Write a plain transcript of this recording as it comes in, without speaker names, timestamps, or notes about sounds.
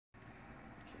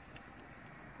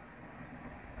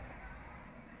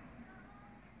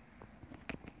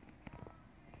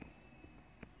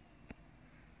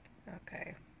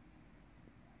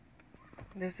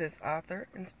This is author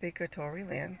and speaker Tori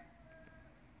Lynn,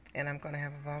 and I'm going to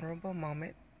have a vulnerable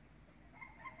moment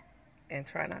and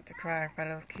try not to cry in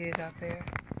front of those kids out there.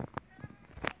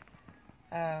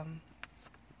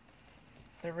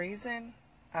 The reason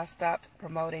I stopped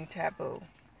promoting Taboo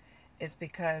is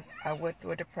because I went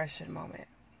through a depression moment.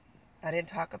 I didn't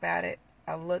talk about it.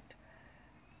 I looked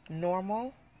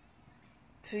normal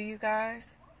to you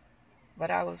guys,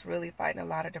 but I was really fighting a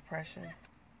lot of depression.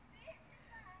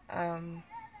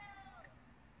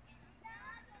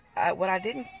 What I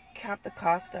didn't count the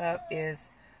cost of is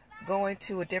going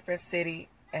to a different city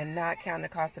and not counting the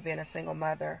cost of being a single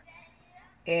mother.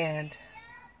 And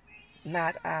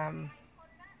not, I'm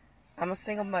a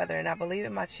single mother and I believe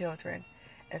in my children.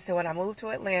 And so when I moved to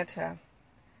Atlanta,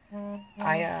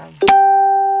 I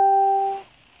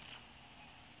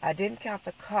didn't count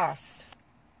the cost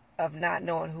of not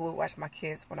knowing who would watch my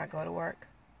kids when I go to work.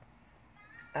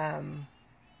 Who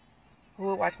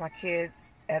would watch my kids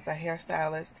as a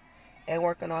hairstylist and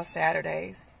working on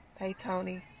Saturdays. Hey,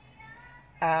 Tony.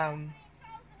 I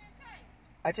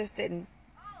just didn't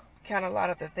count a lot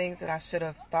of the things that I should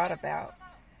have thought about.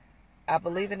 I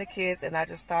believe in the kids, and I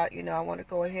just thought, I want to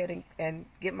go ahead and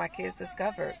get my kids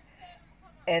discovered.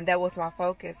 And that was my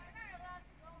focus.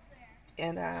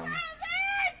 And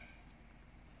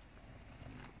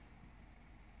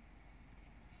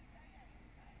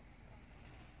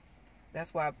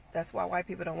that's why white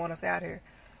people don't want us out here.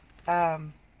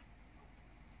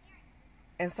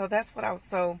 And so that's what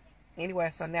so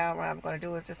now what I'm going to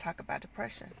do is just talk about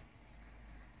depression.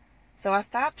 So I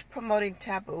stopped promoting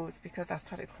taboos because I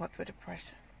started going through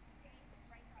depression.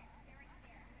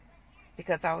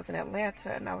 Because I was in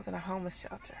Atlanta and I was in a homeless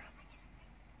shelter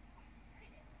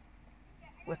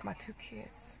with my 2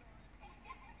 kids.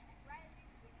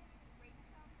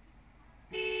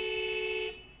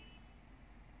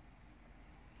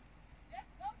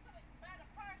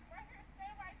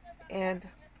 And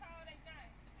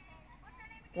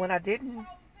what I didn't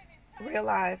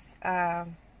realize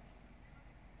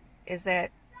is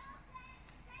that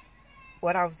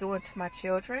what I was doing to my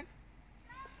children.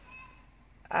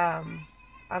 I'm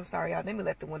sorry, y'all. Let me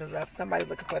let the windows up. Somebody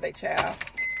looking for their child.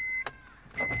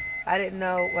 I didn't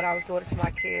know what I was doing to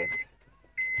my kids.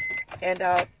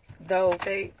 And though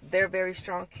they're very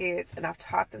strong kids, and I've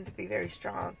taught them to be very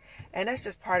strong. And that's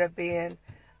just part of being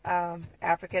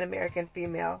African American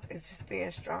female, is just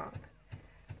being strong.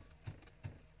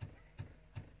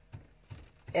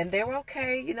 And they were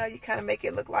okay, you kind of make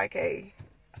it look like a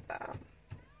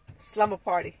slumber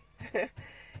party,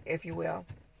 if you will.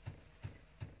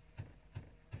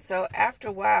 So after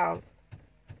a while,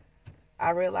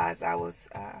 I realized I was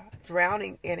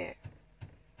drowning in it.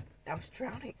 I was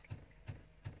drowning.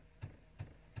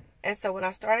 And so when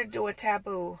I started doing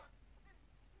Taboo,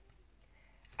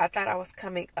 I thought I was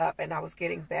coming up and I was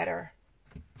getting better.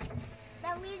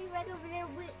 That lady right over there,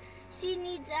 she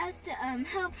needs us to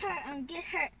help her get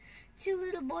her 2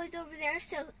 little boys over there.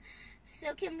 So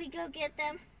can we go get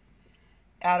them?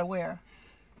 Out of where?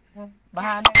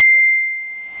 Behind that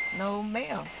building? No,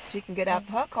 ma'am. She can get out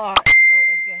her car and go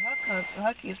and get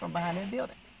her kids from behind that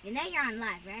building. You know you're on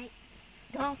live, right?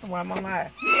 Go on somewhere. I'm on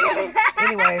live.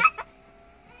 Anyway,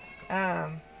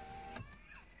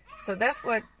 so that's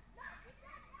what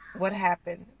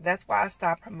happened. That's why I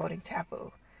stopped promoting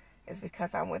Taboo. Is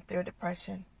because I went through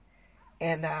depression.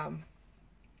 And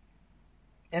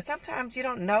sometimes you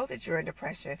don't know that you're in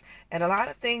depression. And a lot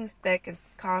of things that can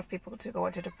cause people to go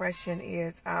into depression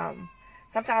is a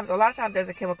lot of times there's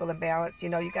a chemical imbalance.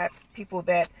 You got people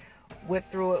that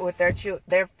went through it with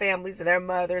their families and their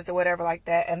mothers or whatever like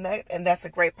that. And that's a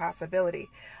great possibility.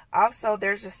 Also,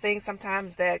 there's just things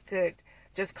sometimes that could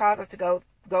just cause us to go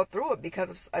through it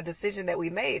because of a decision that we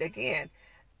made. Again,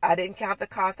 I didn't count the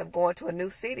cost of going to a new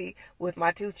city with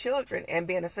my 2 children and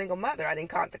being a single mother. I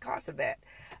didn't count the cost of that.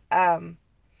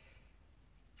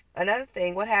 Another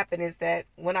thing, what happened is that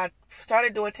when I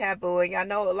started doing Taboo,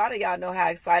 and a lot of y'all know how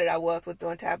excited I was with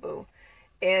doing Taboo.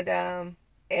 And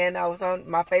I was on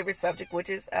my favorite subject, which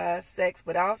is sex,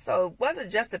 but also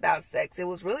wasn't just about sex. It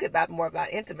was really more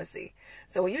about intimacy.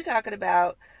 So when you're talking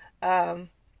about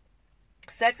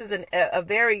sex is a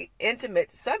very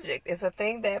intimate subject. It's a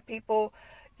thing that people,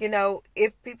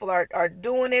 if people are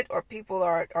doing it, or people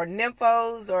are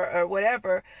nymphos or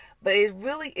whatever, but it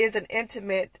really is an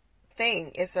intimate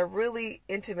thing. It's a really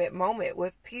intimate moment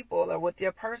with people or with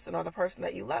your person or the person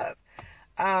that you love.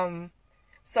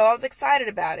 So I was excited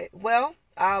about it. Well,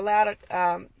 I allowed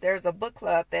there's a book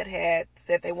club that had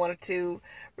said they wanted to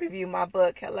review my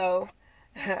book. Hello.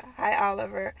 Hi,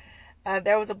 Oliver.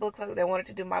 There was a book club that wanted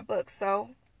to do my book. So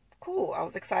cool. I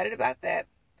was excited about that.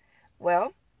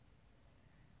 Well,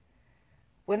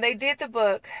 when they did the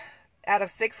book, out of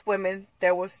 6 women,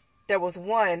 there was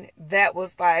one that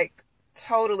was like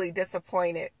totally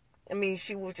disappointed. I mean,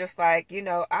 she was just like,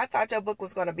 I thought your book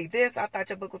was going to be this. I thought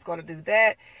your book was going to do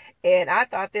that. And I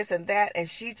thought this and that. And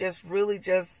she just really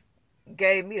just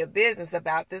gave me the business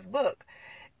about this book.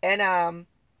 And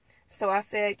so I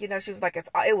said, she was like,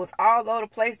 it was all over the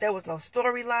place. There was no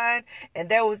storyline. And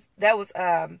there was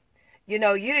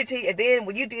unity. And then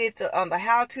when you did the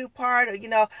how-to part,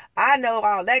 or, I know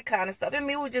all that kind of stuff. I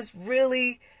mean, it was just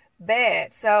really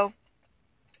bad. So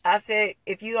I said,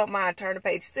 if you don't mind, turn to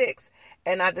page 6.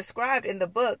 And I described in the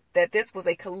book that this was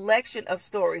a collection of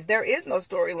stories. There is no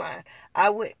storyline.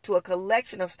 I went to a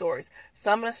collection of stories.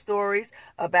 Some of the stories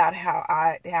about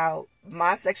how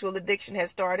my sexual addiction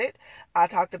has started. I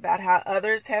talked about how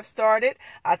others have started.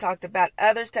 I talked about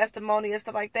others' testimony and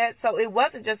stuff like that. So it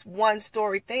wasn't just one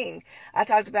story thing. I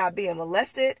talked about being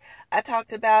molested. I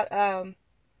talked about,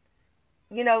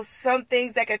 some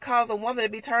things that could cause a woman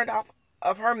to be turned off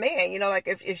of her man. Like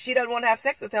if she doesn't want to have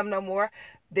sex with him no more,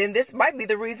 then this might be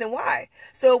the reason why.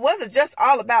 So it wasn't just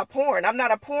all about porn. I'm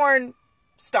not a porn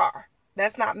star.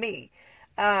 That's not me.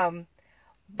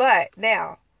 But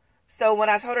now, so when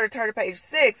I told her to turn to page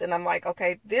 6, and I'm like,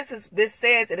 okay, this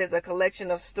says it is a collection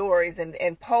of stories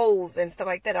and polls and stuff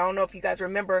like that. I don't know if you guys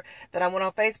remember that I went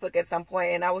on Facebook at some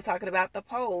point and I was talking about the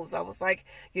polls. I was like,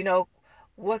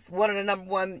 what's one of the number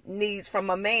one needs from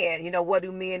a man? What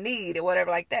do men need or whatever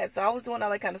like that. So I was doing all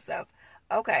that kind of stuff.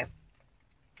 Okay.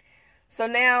 So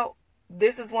now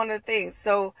this is one of the things.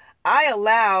 So I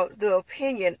allowed the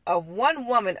opinion of one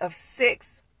woman of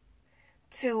 6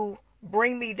 to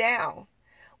bring me down.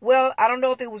 Well, I don't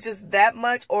know if it was just that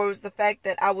much or it was the fact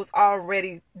that I was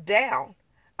already down.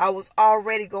 I was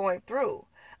already going through.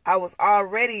 I was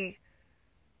already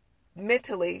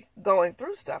mentally going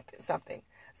through something.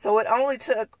 So it only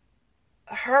took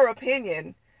her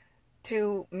opinion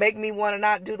to make me want to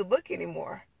not do the book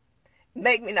anymore.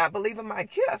 Make me not believe in my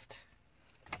gift.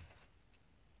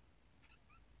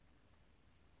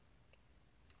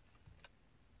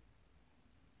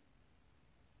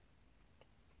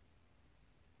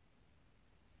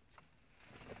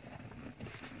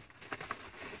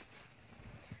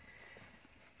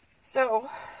 So,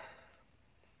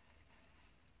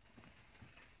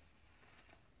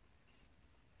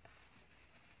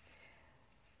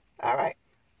 all right,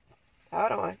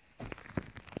 hold on.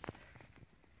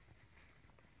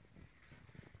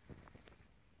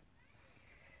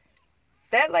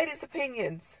 That lady's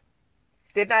opinions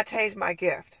did not change my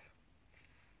gift.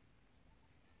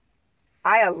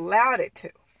 I allowed it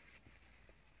to.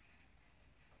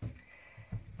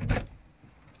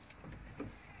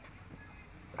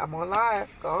 I'm on live.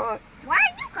 Go on. Why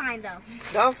are you crying though?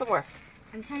 Go somewhere.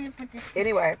 I'm trying to put this.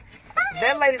 Anyway,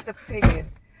 that lady's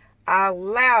opinion, I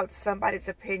allowed somebody's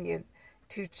opinion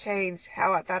to change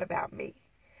how I thought about me.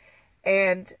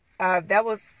 And that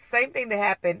was the same thing that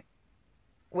happened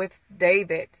with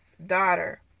David's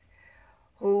daughter,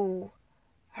 who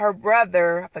her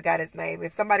brother, I forgot his name.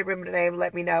 If somebody remember the name,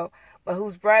 let me know. But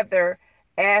whose brother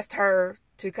asked her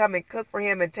to come and cook for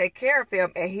him and take care of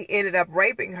him, and he ended up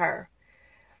raping her.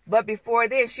 But before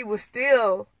then, she was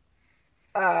still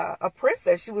a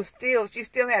princess. She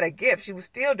still had a gift. She was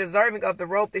still deserving of the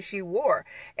robe that she wore.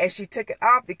 And she took it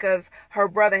off because her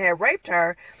brother had raped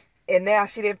her. And now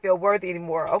she didn't feel worthy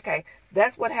anymore. Okay,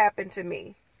 that's what happened to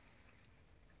me.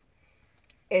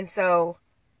 And so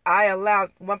I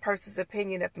allowed one person's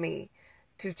opinion of me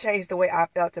to change the way I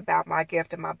felt about my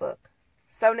gift and my book.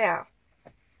 So now,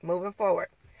 moving forward.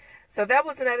 So that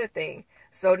was another thing.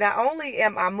 So not only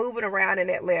am I moving around in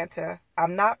Atlanta,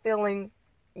 I'm not feeling,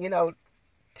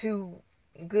 too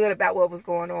good about what was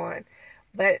going on.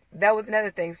 But that was another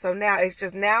thing. So now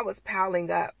it's piling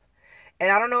up.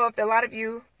 And I don't know if a lot of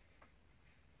you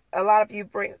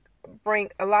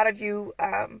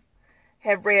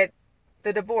have read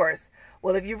The Divorce.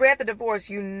 Well, if you read The Divorce,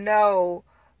 you know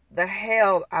the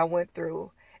hell I went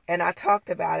through. And I talked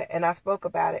about it and I spoke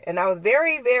about it. And I was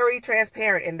very, very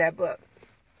transparent in that book.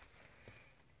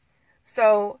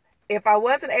 So if I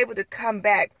wasn't able to come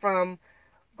back from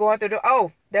going through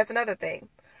that's another thing.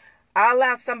 I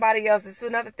allowed somebody else, this is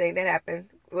another thing that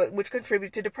happened, which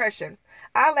contributed to depression.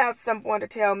 I allowed someone to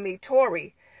tell me,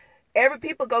 Tori,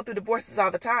 people go through divorces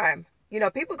all the time.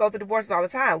 People go through divorces all the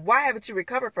time. Why haven't you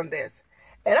recovered from this?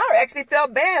 And I actually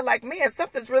felt bad, like, man,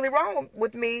 something's really wrong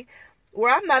with me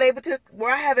where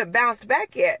I haven't bounced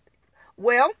back yet.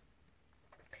 Well,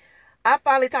 I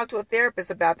finally talked to a therapist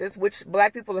about this, which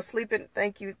black people are sleeping.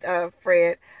 Thank you,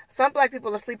 Fred. Some black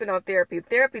people are sleeping on therapy.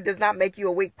 Therapy does not make you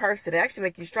a weak person. It actually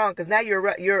makes you strong because now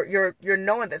you're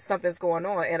knowing that something's going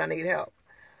on and I need help.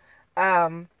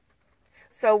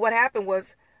 So what happened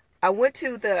was I went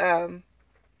to the,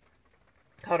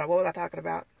 hold on, what was I talking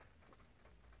about?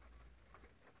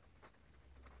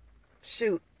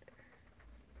 Shoot.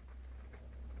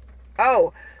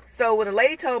 Oh, so when a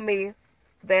lady told me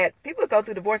that people go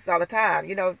through divorces all the time,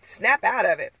 snap out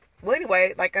of it. Well,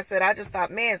 anyway, like I said, I just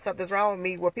thought, man, something's wrong with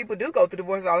me where people do go through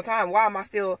divorces all the time. Why am I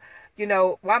still,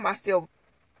 why am I still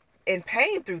in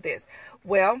pain through this?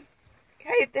 Well,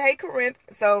 hey, Corinne.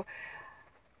 So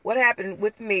what happened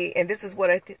with me, and this is what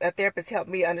a therapist helped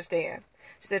me understand.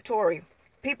 She said, Tori,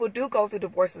 people do go through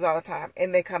divorces all the time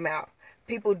and they come out.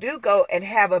 People do go and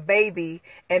have a baby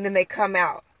and then they come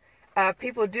out.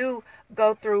 People do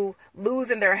go through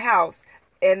losing their house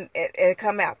and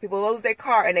come out. People lose their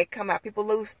car and they come out. People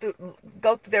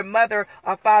go through their mother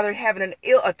or father having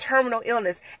a terminal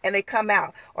illness and they come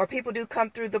out. Or people do come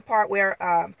through the part where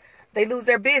they lose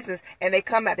their business and they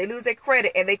come out. They lose their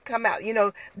credit and they come out.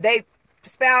 They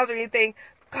spouse or anything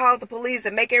calls the police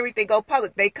and make everything go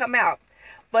public. They come out.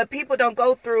 But people don't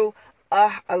go through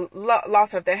a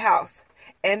loss of their house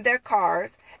and their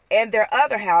cars and their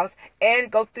other house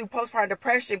and go through postpartum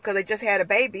depression because they just had a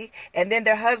baby, and then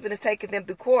their husband is taking them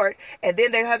to court, and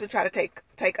then their husband try to take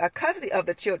a custody of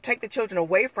the children, take the children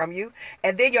away from you,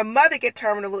 and then your mother get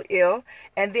terminally ill,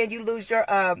 and then you lose your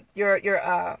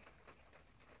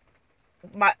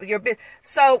business.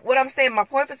 So what I'm saying, my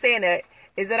point for saying that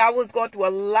is that I was going through a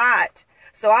lot.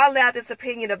 So I allowed this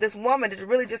opinion of this woman to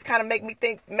really just kind of make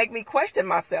me question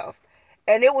myself.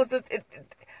 And it was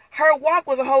her walk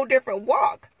was a whole different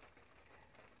walk.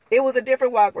 It was a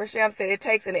different walk where Sham said it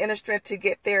takes an inner strength to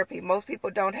get therapy. Most people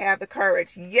don't have the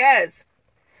courage. Yes.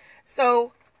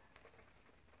 So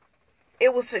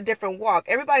it was a different walk.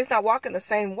 Everybody's not walking the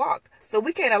same walk. So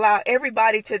we can't allow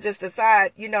everybody to just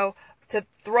decide, to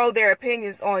throw their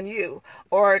opinions on you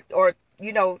or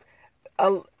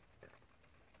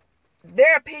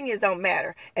their opinions don't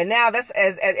matter. And now that's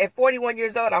at 41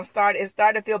 years old, it's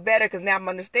starting to feel better because now I'm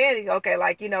understanding, okay,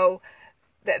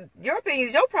 that your opinion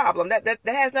is your problem. That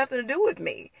has nothing to do with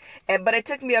me. But it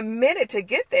took me a minute to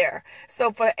get there.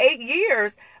 So for 8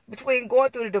 years between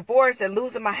going through the divorce and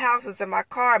losing my houses and my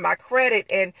car, and my credit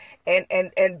and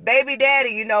baby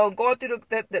daddy, going through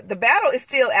the battle is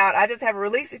still out. I just haven't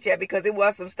released it yet because it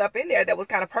was some stuff in there that was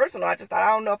kind of personal. I just thought, I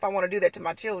don't know if I want to do that to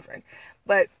my children.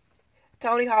 But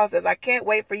Tony Hall says, I can't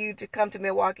wait for you to come to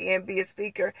Milwaukee and be a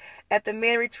speaker at the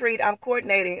men retreat. I'm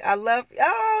coordinating.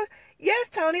 Yes,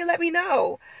 Tony, let me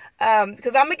know.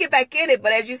 Because I'm going to get back in it.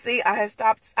 But as you see, I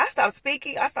stopped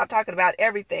speaking. I stopped talking about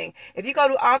everything. If you go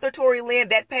to author Tori Lynn,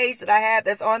 that page that I have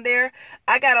that's on there,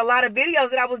 I got a lot of videos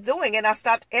that I was doing and I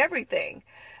stopped everything.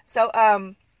 So,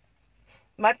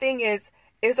 my thing is,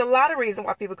 there's a lot of reasons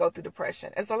why people go through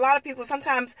depression. There's a lot of people,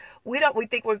 sometimes we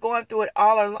think we're going through it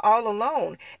all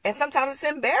alone. And sometimes it's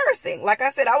embarrassing. Like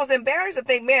I said, I was embarrassed to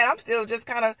think, man, I'm still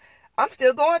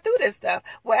going through this stuff.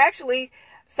 Well, actually,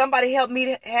 somebody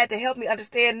had to help me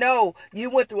understand, no,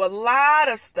 you went through a lot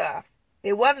of stuff.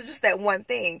 It wasn't just that one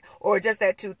thing or just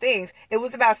that two things. It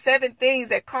was about 7 things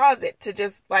that caused it to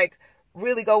just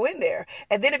really go in there.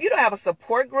 And then if you don't have a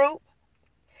support group,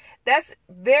 that's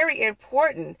very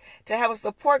important to have a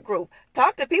support group.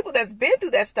 Talk to people that's been through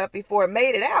that stuff before and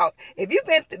made it out. If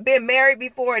you've been married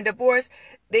before and divorced,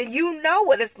 then you know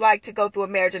what it's like to go through a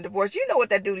marriage and divorce. You know what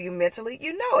that do to you mentally.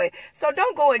 You know it. So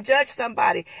don't go and judge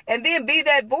somebody and then be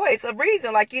that voice of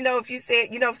reason. If you said,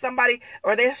 if somebody,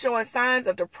 or they're showing signs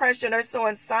of depression or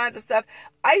showing signs of stuff.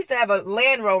 I used to have a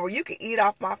Land Rover. You could eat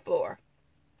off my floor.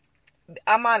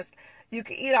 I'm honest. You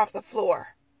could eat off the floor.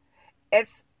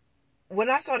 When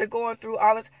I started going through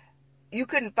all this, you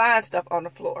couldn't find stuff on the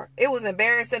floor. It was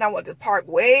embarrassing. I wanted to park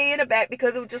way in the back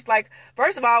because it was just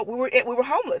first of all, we were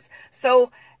homeless.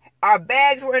 So our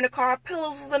bags were in the car,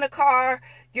 pillows was in the car,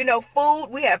 food.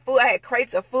 We had food. I had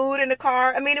crates of food in the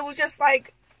car. I mean, it was just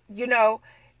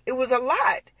it was a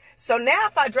lot. So now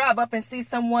if I drive up and see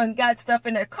someone got stuff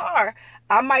in their car,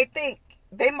 I might think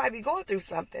they might be going through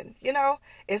something,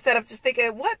 instead of just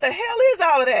thinking, what the hell is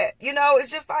all of that? It's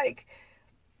just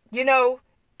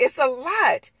it's a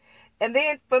lot. And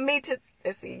then for me to,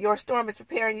 let's see, your storm is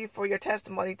preparing you for your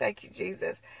testimony. Thank you,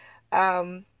 Jesus.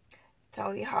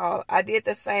 Tony Hall, I did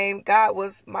the same. God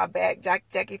was my back.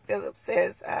 Jackie Phillips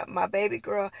says, my baby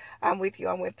girl, I'm with you.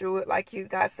 I went through it like you.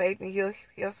 God saved me.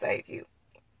 He'll save you.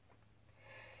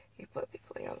 He put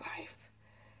people in your life.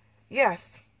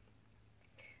 Yes.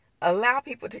 Allow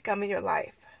people to come in your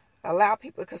life. Allow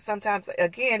people, because sometimes,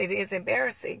 again, it is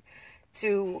embarrassing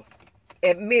to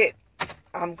admit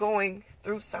I'm going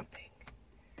through something.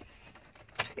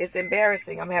 It's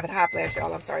embarrassing. I'm having hot flash,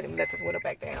 y'all. I'm sorry. Let me let this window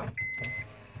back down.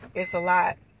 It's a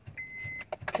lot.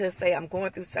 to say, I'm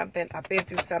going through something, I've been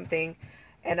through something,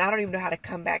 and I don't even know how to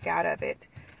come back out of it.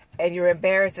 And you're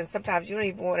embarrassed, and sometimes you don't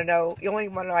even want to know. You don't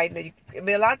even want to know. I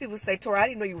mean, a lot of people say, Tori, I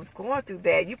didn't know you was going through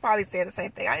that. You probably saying the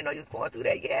same thing. I didn't know you was going through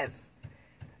that.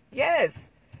 Yes.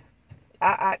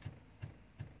 I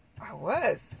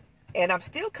was. And I'm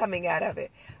still coming out of it.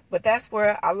 But that's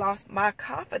where I lost my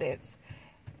confidence.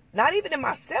 Not even in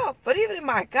myself, but even in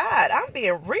my God. I'm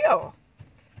being real.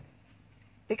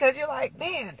 Because you're like,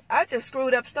 man, I just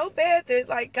screwed up so bad that,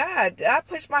 like, God, did I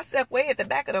push myself way at the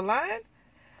back of the line?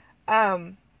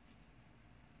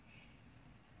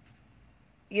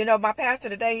 You know, my pastor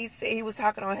today, he was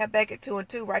talking on Habakkuk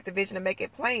 2:2, write the vision and make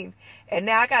it plain. And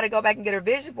now I got to go back and get a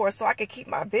vision board so I can keep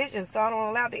my vision, so I don't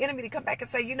allow the enemy to come back and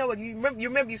say, you know what, you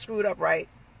remember you screwed up, right?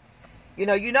 You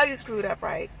know you screwed up,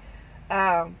 right?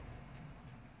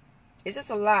 It's just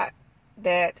a lot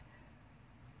that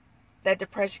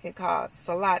depression can cause. It's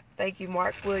a lot. Thank you,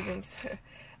 Mark Williams.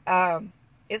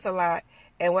 It's a lot.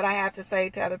 And what I have to say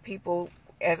to other people,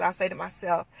 as I say to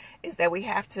myself, is that we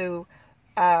have to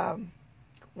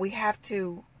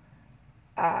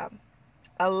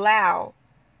allow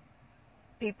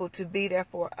people to be there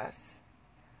for us.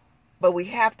 But we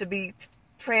have to be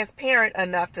transparent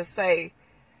enough to say,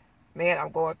 man,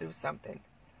 I'm going through something.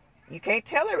 You can't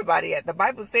tell everybody that. The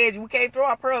Bible says we can't throw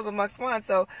our pearls among swine,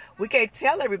 so we can't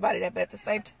tell everybody that. But at the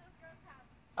same time,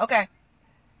 okay,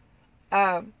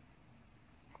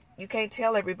 you can't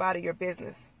tell everybody your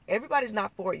business. Everybody's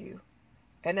not for you,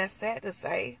 and that's sad to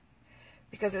say,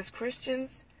 because as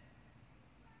Christians,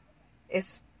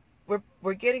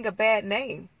 we're getting a bad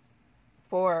name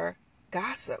for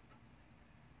gossip,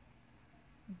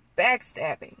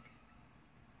 backstabbing.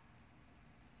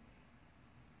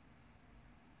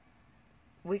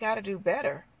 We got to do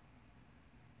better.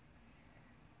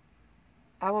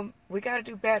 We got to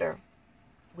do better.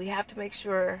 We have to make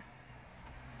sure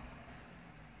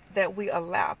that we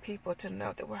allow people to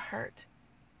know that we're hurt.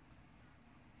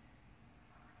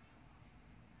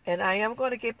 And I am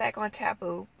going to get back on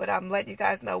Taboo, but I'm letting you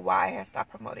guys know why I have stopped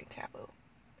promoting Taboo.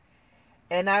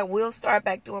 And I will start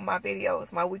back doing my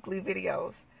videos, my weekly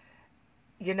videos.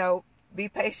 You know, be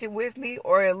patient with me,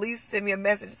 or at least send me a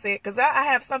message saying, because I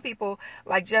have some people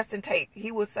like Justin Tate.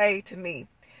 He will say to me,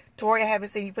 Tori, I haven't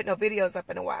seen you put no videos up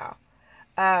in a while.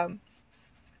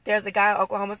 There's a guy in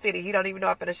Oklahoma City. He don't even know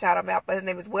I'm going to shout him out, but his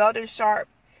name is Weldon Sharp.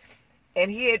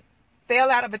 And he had fell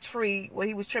out of a tree when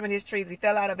he was trimming his trees. He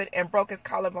fell out of it and broke his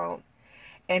collarbone.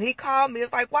 And he called me.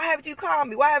 It's like, why haven't you called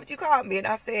me? Why haven't you called me? And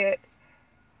I said,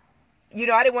 you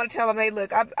know, I didn't want to tell him, hey,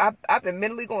 look, I've been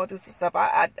mentally going through some stuff.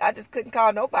 I just couldn't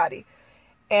call nobody.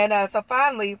 And so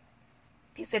finally,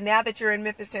 he said, now that you're in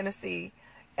Memphis, Tennessee,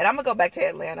 and I'm going to go back to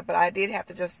Atlanta, but I did have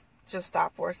to just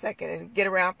stop for a second and get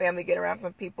around family, get around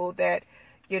some people that,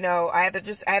 you know, I had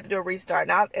to do a restart.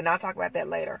 And I'll talk about that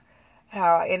later,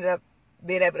 how I ended up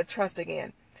being able to trust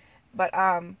again. But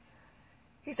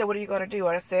he said, what are you going to do?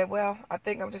 And I said, well, I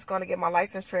think I'm just going to get my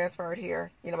license transferred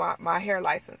here, you know, my hair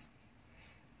license.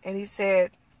 And he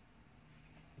said,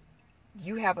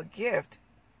 you have a gift.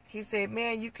 He said,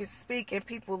 man, you can speak and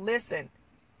people listen.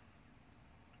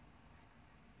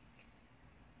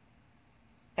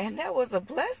 And that was a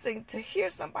blessing to hear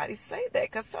somebody say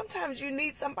that, because sometimes you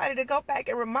need somebody to go back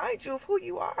and remind you of who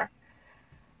you are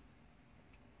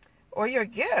or your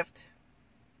gift.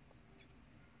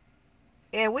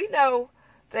 And we know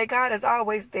that God is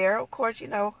always there. Of course, you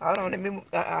know, hold on,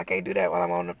 I can't do that while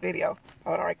I'm on the video.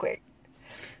 Hold on right quick.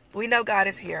 We know God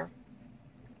is here.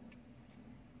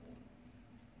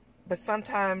 But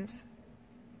sometimes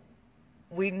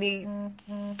we need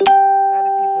other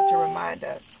people to remind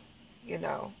us, you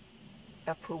know,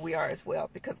 of who we are as well.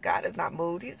 Because God is not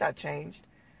moved. He's not changed.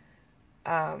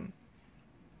 But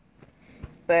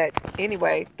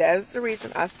anyway, that's the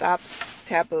reason I stopped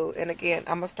Taboo. And again,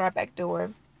 I'm going to start back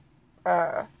doing,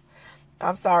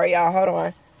 I'm sorry, y'all. Hold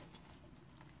on.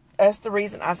 That's the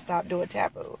reason I stopped doing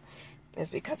Taboo. It's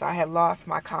because I had lost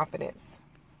my confidence.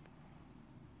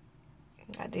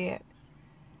 I did.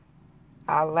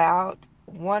 I allowed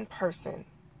one person,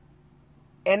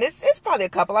 and it's probably a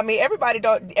couple. I mean, everybody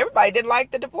didn't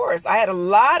like the divorce. I had a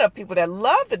lot of people that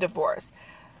loved the divorce,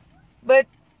 but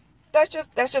that's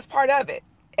just part of it.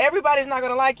 Everybody's not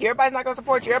going to like you. Everybody's not going to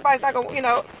support you. Everybody's not going to, you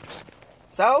know.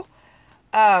 So,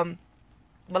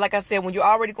 but like I said, when you're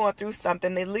already going through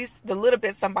something, at least the little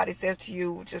bit somebody says to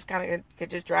you just kind of could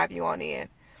just drive you on in.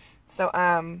 So,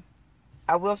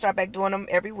 I will start back doing them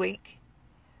every week.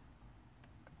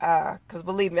 Because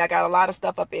believe me, I got a lot of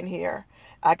stuff up in here.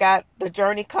 I got the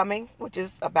journey coming, which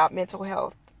is about mental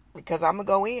health. Because I'm going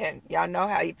to go in. Y'all know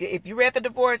how, if you read the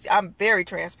divorce, I'm very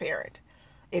transparent.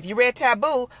 If you read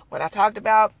Taboo, when I talked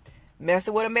about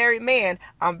messing with a married man,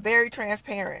 I'm very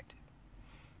transparent.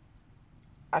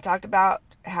 I talked about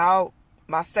how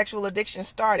my sexual addiction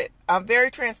started. I'm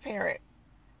very transparent.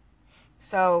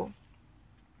 So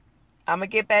I'm going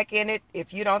to get back in it.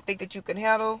 If you don't think that you can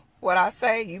handle what I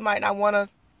say, you might not want to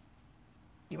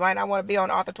be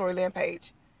on Author Tori Lynn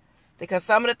page. Because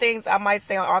some of the things I might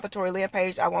say on Author Tori Lynn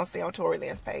page, I won't say on Tori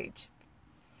Lynn's page.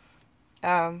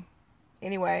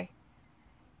 Anyway,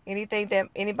 anything that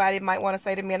anybody might want to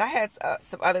say to me, and I had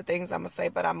some other things I'm going to say,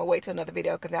 but I'm going to wait till another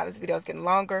video because now this video is getting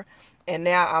longer, and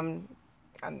now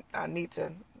I need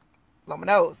to blow my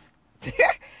nose.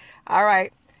 All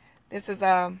right. This is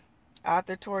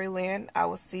Author Tori Lynn. I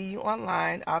will see you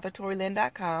online,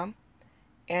 authortorilynn.com.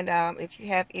 And if you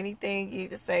have anything you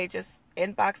need to say, just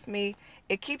inbox me.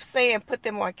 It keeps saying put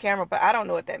them on camera, but I don't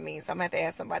know what that means. So I'm going to have to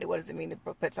ask somebody, what does it mean to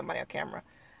put somebody on camera?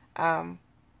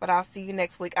 But I'll see you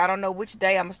next week. I don't know which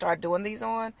day I'm going to start doing these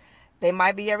on. They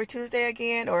might be every Tuesday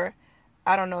again, or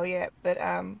I don't know yet. But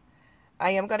I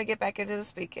am going to get back into the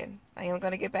speaking. I am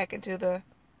going to get back into the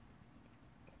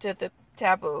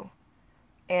taboo.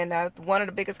 And one of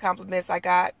the biggest compliments I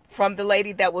got from the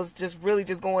lady that was just really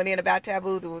just going in about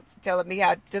taboo, that was telling me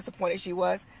how disappointed she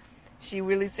was. She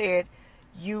really said,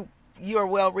 you are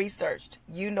well researched.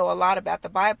 You know a lot about the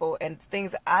Bible and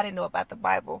things that I didn't know about the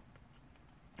Bible.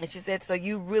 And she said, so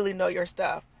you really know your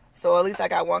stuff. So at least I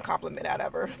got one compliment out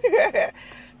of her.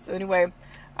 So anyway,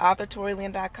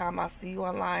 authortorilynn.com. I'll see you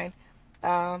online.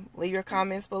 Leave your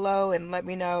comments below and let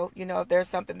me know, if there's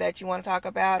something that you want to talk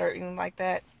about or anything like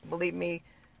that. Believe me,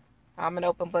 I'm an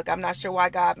open book. I'm not sure why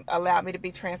God allowed me to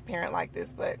be transparent like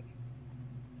this, but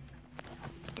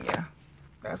yeah,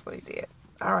 that's what he did.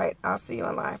 All right, I'll see you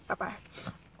online. Bye-bye.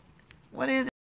 What is it?